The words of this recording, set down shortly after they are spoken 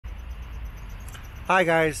Hi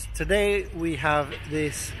guys, today we have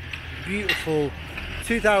this beautiful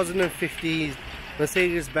 2015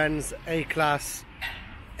 Mercedes-Benz A-Class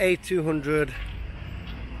A200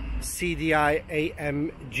 CDI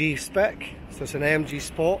AMG spec. So it's an AMG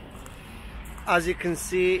Sport. As you can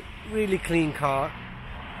see, really clean car.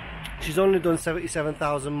 She's only done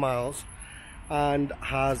 77,000 miles and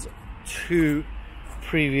has two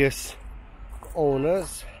previous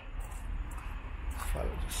owners. If I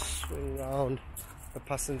just swing around the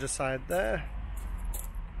passenger side there,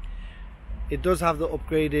 it does have the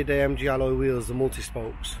upgraded AMG alloy wheels, the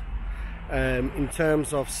multi-spokes. In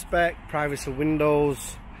terms of spec, privacy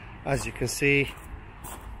windows, as you can see,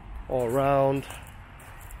 all around,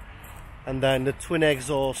 and then the twin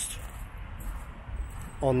exhaust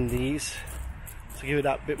on these to give it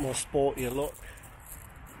that bit more sportier look,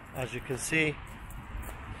 as you can see.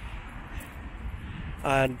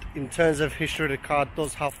 And in terms of history, the car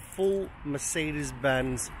does have full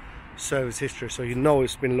Mercedes-Benz service history, so you know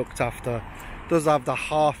it's been looked after. It does have the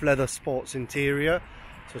half leather sports interior,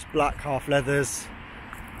 so it's black half leathers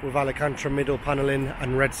with Alcantara middle paneling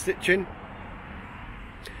and red stitching.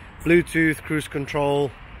 Bluetooth, cruise control,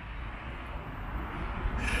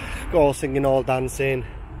 all singing, all dancing.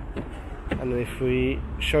 And if we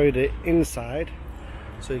show you the inside,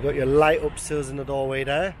 so you've got your light up sills in the doorway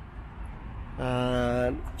there,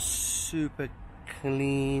 and super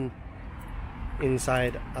clean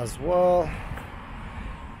inside as well.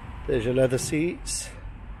 There's your leather seats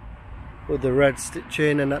with the red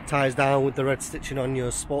stitching, and that ties down with the red stitching on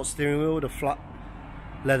your sports steering wheel, the flat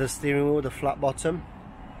leather steering wheel with the flat bottom.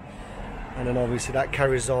 And then obviously that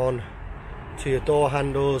carries on to your door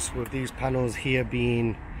handles, with these panels here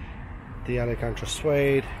being the Alcantara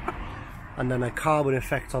suede, and then a carbon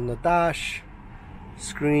effect on the dash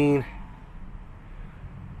screen,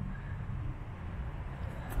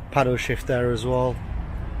 paddle shift there as well.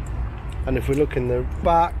 And if we look in the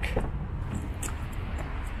back,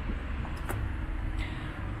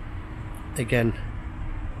 again,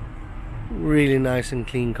 really nice and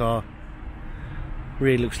clean car.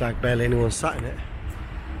 Really looks like barely anyone sat in it.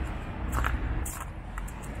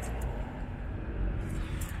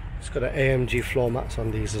 It's got an AMG floor mats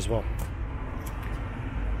on these as well.